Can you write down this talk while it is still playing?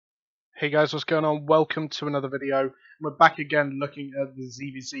Hey guys, what's going on? Welcome to another video. We're back again looking at the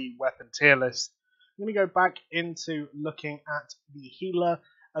ZvZ weapon tier list. I'm going to go back into looking at the healer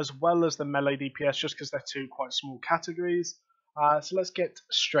as well as the melee DPS just because they're two quite small categories. So let's get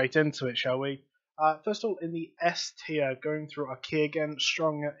straight into it, shall we? First of all, in the S tier, going through our key again,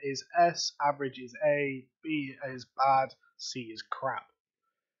 strong is S, average is A, B is bad, C is crap.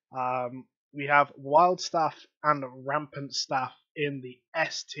 We have Wild Staff and Rampant Staff in the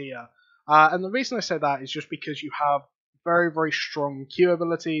S tier. And the reason I say that is just because you have very, very strong Q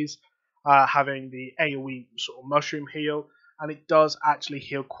abilities, having the AoE sort of mushroom heal, and it does actually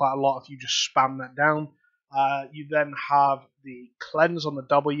heal quite a lot if you just spam that down. You then have the cleanse on the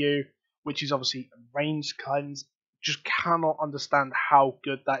W, which is obviously a ranged cleanse. Just cannot understand how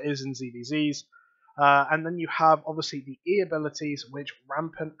good that is in ZvZs. And then you have obviously the E abilities, which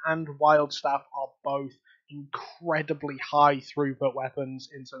Rampant and Wild Staff are both incredibly high throughput weapons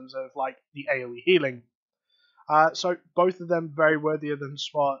in terms of like the AoE healing. So both of them very worthy of them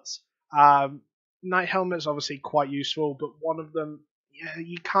spots. Night Helmet's obviously quite useful, but one of them, yeah,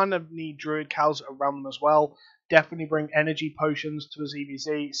 you kind of need Druid Cows around them as well. Definitely bring energy potions to a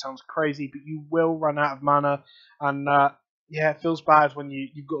ZvZ. It sounds crazy, but you will run out of mana, and yeah, it feels bad when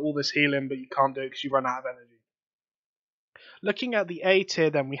you've got all this healing, but you can't do it because you run out of energy. Looking at the A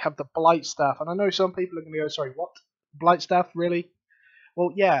tier, then we have the Blight Staff, and I know some people are going to go, "Sorry, what? Blight Staff, really?"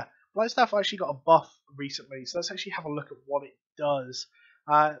 Well, yeah, Blight Staff actually got a buff recently, so let's actually have a look at what it does.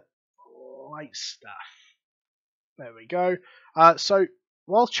 Blight Staff. There we go. So,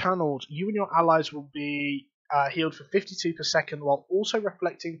 while channeled, you and your allies will be healed for 52 per second, while also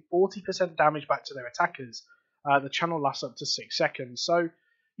reflecting 40% damage back to their attackers. The channel lasts up to 6 seconds. So,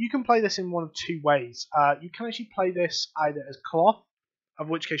 you can play this in one of two ways. You can actually play this either as Cloth, of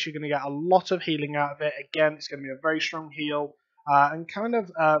which case you're going to get a lot of healing out of it. Again, it's going to be a very strong heal, and kind of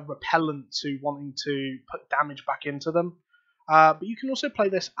repellent to wanting to put damage back into them. But you can also play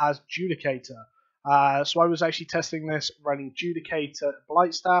this as Judicator. So I was actually testing this running Judicator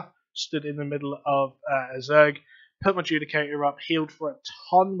Blight Staff, stood in the middle of a Zerg, put my Judicator up, healed for a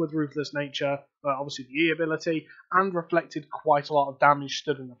ton with Ruthless Nature, obviously the E ability, and reflected quite a lot of damage,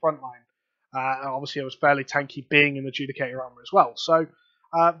 stood in the front line. Obviously I was fairly tanky being in the Judicator armor as well. So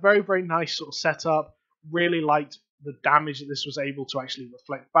very, very nice sort of setup. Really liked the damage that this was able to actually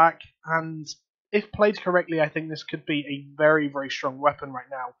reflect back, and if played correctly, I think this could be a very, very strong weapon right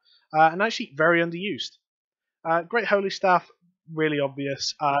now, and actually very underused. Great Holy Staff, really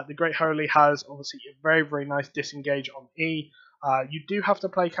obvious. The Great Holy has obviously a very, very nice disengage on E. You do have to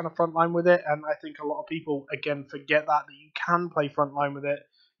play kind of frontline with it, and I think a lot of people, again, forget that you can play frontline with it.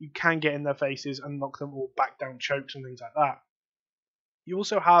 You can get in their faces and knock them all back down chokes and things like that. You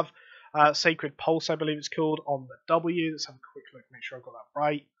also have Sacred Pulse, I believe it's called, on the W. Let's have a quick look, make sure I've got that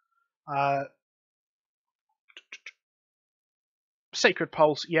right. Sacred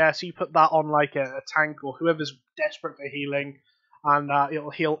Pulse, yeah, so you put that on like a tank or whoever's desperate for healing, and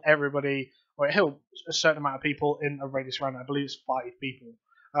it'll heal everybody, or it'll heal a certain amount of people in a radius around, I believe it's 5 people.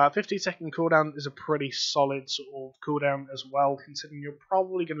 15-second cooldown is a pretty solid sort of cooldown as well, considering you're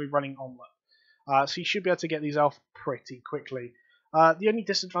probably going to be running Omelette. So you should be able to get these off pretty quickly. The only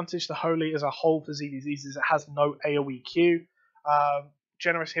disadvantage to Holy as a whole for ZvZs is it has no AoE Q.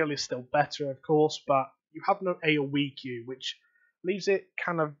 Generous Heal is still better, of course, but you have no AoE Q, which leaves it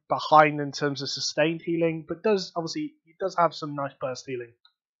kind of behind in terms of sustained healing, but it does have some nice burst healing.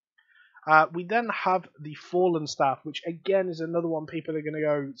 We then have the Fallen Staff, which again is another one people are going to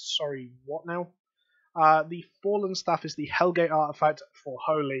go, sorry, what now? The Fallen Staff is the Hellgate artifact for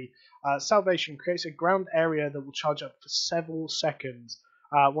Holy. Salvation creates a ground area that will charge up for several seconds.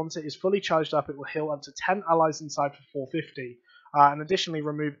 Once it is fully charged up, it will heal up to 10 allies inside for 450, and additionally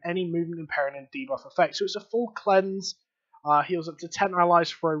remove any movement impairing and debuff effects. So it's a full cleanse. Heals up to 10 allies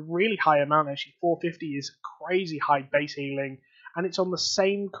for a really high amount. Actually, 450 is crazy high base healing, and it's on the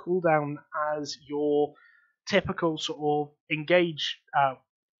same cooldown as your typical sort of engage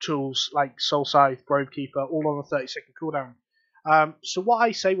tools like Soul Scythe, Grovekeeper, all on a 30-second cooldown. So what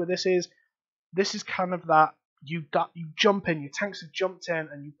I say with this is kind of that you jump in, your tanks have jumped in,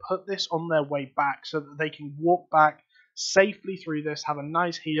 and you put this on their way back so that they can walk back safely through this, have a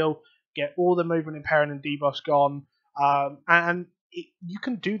nice heal, get all the movement impairing and debuffs gone. You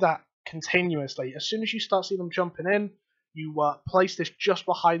can do that continuously. As soon as you start seeing them jumping in, you place this just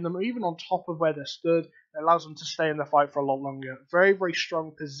behind them, or even on top of where they're stood. It allows them to stay in the fight for a lot longer. Very, very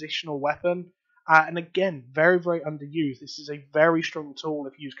strong positional weapon, and again, very, very underused. This is a very strong tool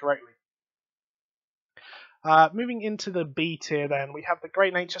if used correctly. Moving into the B tier, then we have the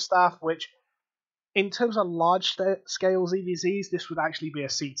Great Nature Staff, which, in terms of large scale ZvZs, this would actually be a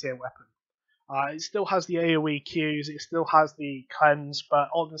C tier weapon. It still has the AoE Qs, it still has the cleanse, but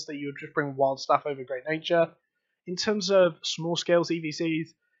honestly, you would just bring wild stuff over Great Nature. In terms of small scale ZvZs,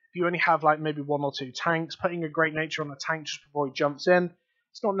 if you only have like maybe 1 or 2 tanks, putting a Great Nature on a tank just before he jumps in,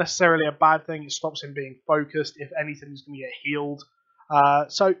 it's not necessarily a bad thing. It stops him being focused. If anything, he's going to get healed.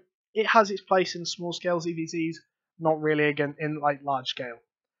 So it has its place in small scale ZvZs, not really again in like large scale.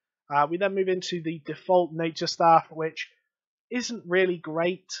 We then move into the default nature staff, which isn't really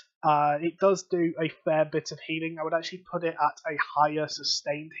great. It does do a fair bit of healing. I would actually put it at a higher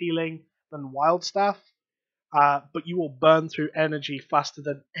sustained healing than wild staff. But you will burn through energy faster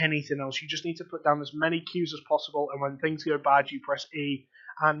than anything else. You just need to put down as many Qs as possible, and when things go bad, you press E,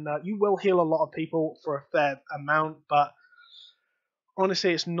 and you will heal a lot of people for a fair amount. But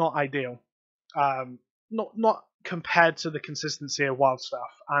honestly, it's not ideal. Not compared to the consistency of wild stuff,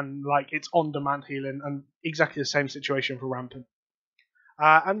 and like it's on-demand healing, and exactly the same situation for rampant.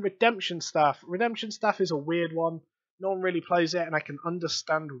 And redemption staff. Redemption staff is a weird one. No one really plays it, and I can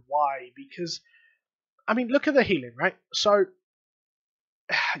understand why. Because I mean, look at the healing, right? So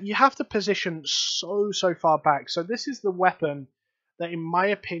you have to position so far back. So this is the weapon that, in my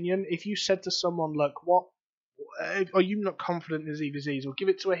opinion, if you said to someone, "Look, what are you not confident in ZvZs?" or give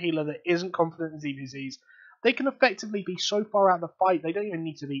it to a healer that isn't confident in ZvZs, they can effectively be so far out of the fight they don't even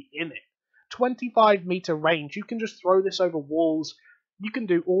need to be in it. 25-meter range, you can just throw this over walls. You can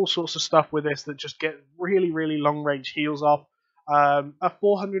do all sorts of stuff with this that just get really long range heals off. A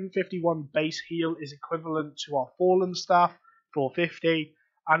 451 base heal is equivalent to our Fallen staff, 450,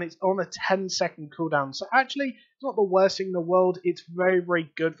 and it's on a 10-second cooldown. So actually, it's not the worst thing in the world. It's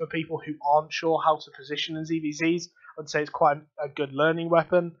very good for people who aren't sure how to position in ZvZs. I'd say it's quite a good learning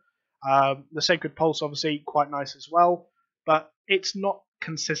weapon. The Sacred Pulse, obviously, quite nice as well, but it's not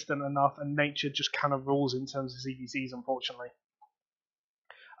consistent enough, and nature just kind of rules in terms of ZvZs, unfortunately.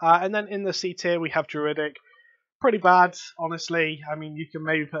 And then in the C tier, we have Druidic. Pretty bad, honestly. I mean, you can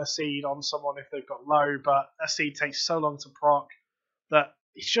maybe put a seed on someone if they've got low, but a seed takes so long to proc that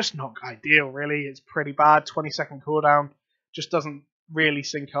it's just not ideal, really. It's pretty bad. 20-second cooldown just doesn't really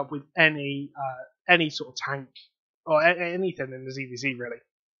sync up with any sort of tank or anything in the ZvZ, really.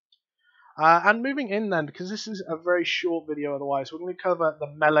 And moving in then, because this is a very short video otherwise, we're going to cover the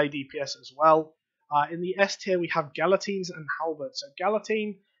melee DPS as well. In the S tier, we have Galatines and Halberds. So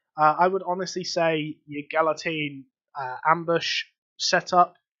Galatine, I would honestly say your Galatine ambush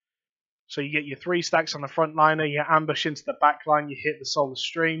setup. So you get your 3 stacks on the front liner, you ambush into the back line, you hit the Solar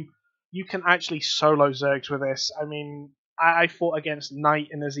Stream. You can actually solo Zergs with this. I mean, I fought against Knight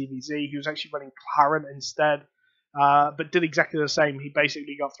in a ZvZ. He was actually running Clarent instead, but did exactly the same. He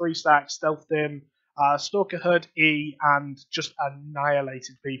basically got 3 stacks, stealthed him, Stalker Hood, E, and just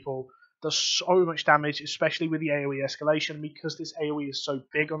annihilated people. Does so much damage, especially with the AoE escalation, because this AoE is so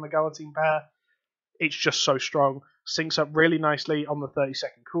big on the Galatine pair. It's just so strong. Syncs up really nicely on the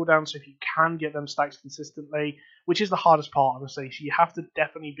 30-second cooldown, so if you can get them stacks consistently, which is the hardest part, honestly, so you have to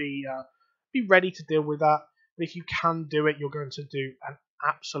definitely be ready to deal with that. But if you can do it, you're going to do an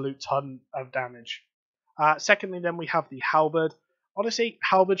absolute ton of damage. Secondly, then we have the Halberd. Honestly,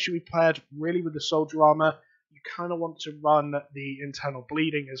 Halberd should be paired really with the Soldier Armor. You kind of want to run the internal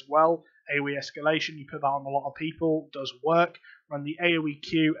bleeding as well. AoE escalation, you put that on a lot of people, does work. Run the AoE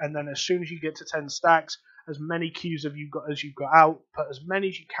Q, and then as soon as you get to 10 stacks, as many Qs as you've got out, put as many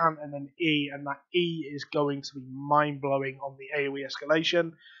as you can, and then E, and that E is going to be mind-blowing on the AoE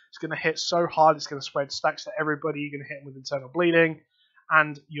escalation. It's going to hit so hard, it's going to spread stacks to everybody, you're going to hit them with internal bleeding,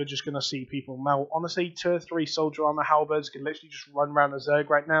 and you're just going to see people melt. Honestly, 2 or 3 Soldier Armor Halberds can literally just run around a Zerg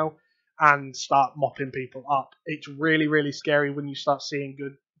right now and start mopping people up. It's really scary when you start seeing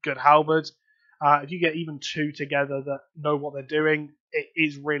good Halberds. If you get even 2 together that know what they're doing, it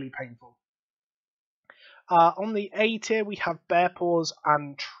is really painful. On the A tier, we have Bear Paws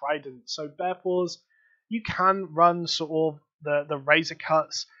and Trident. So Bear Paws, you can run sort of the Razor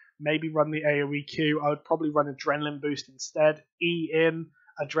Cuts, maybe run the AoE Q. I would probably run Adrenaline Boost instead. E in,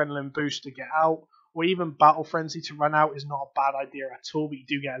 Adrenaline Boost to get out, or even Battle Frenzy to run out is not a bad idea at all, but you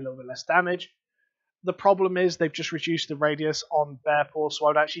do get a little bit less damage. The problem is they've just reduced the radius on Bear Paw, so I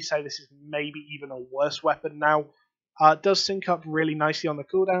would actually say this is maybe even a worse weapon now. It does sync up really nicely on the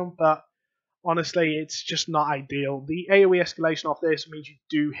cooldown, but honestly, it's just not ideal. The AoE escalation off this means you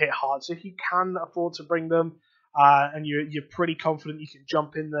do hit hard, so if you can afford to bring them, and you're pretty confident you can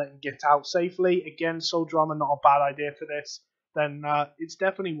jump in there and get out safely, again, Soldier Armor not a bad idea for this, then it's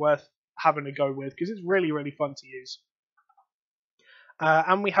definitely worth having a go with, because it's really fun to use.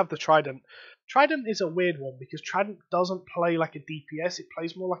 And we have the Trident. Trident is a weird one because Trident doesn't play like a DPS, it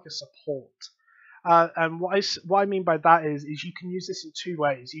plays more like a support. And what I mean by that is you can use this in two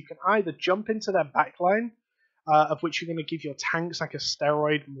ways. You can either jump into their backline, of which you're going to give your tanks like a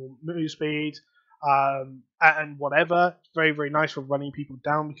steroid, more move speed, and whatever. It's very, very nice for running people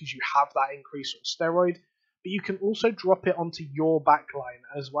down because you have that increased steroid. But you can also drop it onto your backline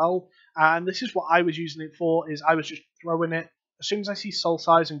as well. And this is what I was using it for, is I was just throwing it. As soon as I see Soul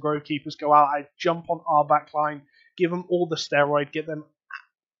Size and Grove Keepers go out, I jump on our backline, give them all the steroid, get them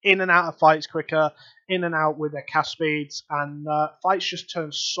in and out of fights quicker, in and out with their cast speeds, and fights just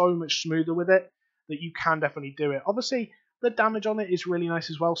turn so much smoother with it that you can definitely do it. Obviously, the damage on it is really nice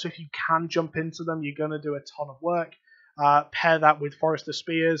as well, so if you can jump into them, you're going to do a ton of work. Pair that with Forester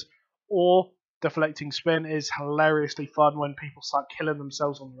Spears, or Deflecting Spin is hilariously fun when people start killing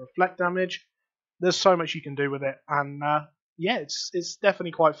themselves on the reflect damage. There's so much you can do with it, and yeah, it's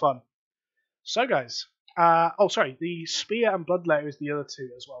definitely quite fun. So guys, the Spear and Bloodletter is the other two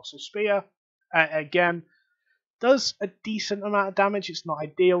as well. So Spear, again, does a decent amount of damage. It's not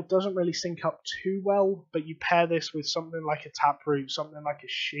ideal, doesn't really sync up too well, but you pair this with something like a Taproot, something like a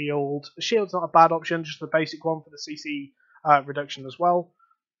Shield. A Shield's not a bad option, just the basic one for the CC reduction as well.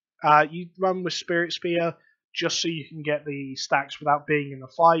 You run with Spirit Spear just so you can get the stacks without being in a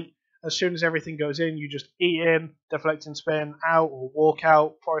fight. As soon as everything goes in, you just eat in, Deflecting Spin out or walk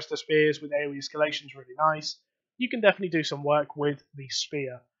out. Forester Spears with AoE escalation is really nice. You can definitely do some work with the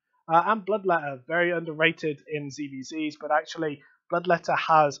Spear. And Bloodletter, very underrated in ZvZs, but actually Bloodletter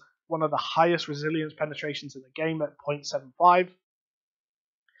has one of the highest resilience penetrations in the game at 0.75,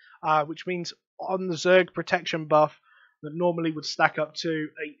 which means on the Zerg protection buff that normally would stack up to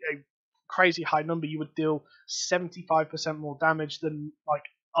a crazy high number, you would deal 75% more damage than like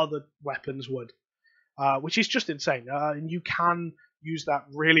other weapons would, which is just insane. And you can use that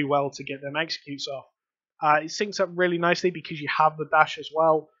really well to get them executes off. It syncs up really nicely because you have the dash as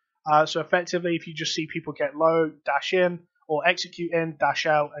well. So effectively, if you just see people get low, dash in, or execute in, dash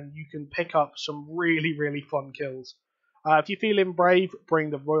out, and you can pick up some really, really fun kills. If you're feeling brave,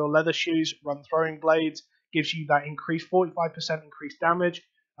 bring the Royal Leather Shoes, run Throwing Blades, gives you that increased 45% increased damage.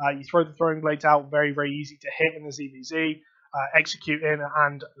 You throw the Throwing Blades out, very, very easy to hit in the ZvZ. Execute in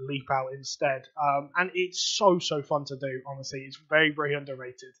and leap out instead. And it's so fun to do, honestly. It's very, very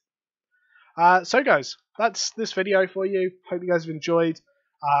underrated. So guys, that's this video for you. Hope you guys have enjoyed.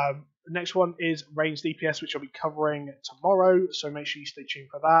 The next one is ranged DPS, which I'll be covering tomorrow, so make sure you stay tuned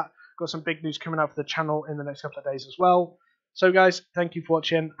for that. Got some big news coming out for the channel in the next couple of days as well. So guys, thank you for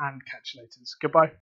watching, and catch you later. Goodbye.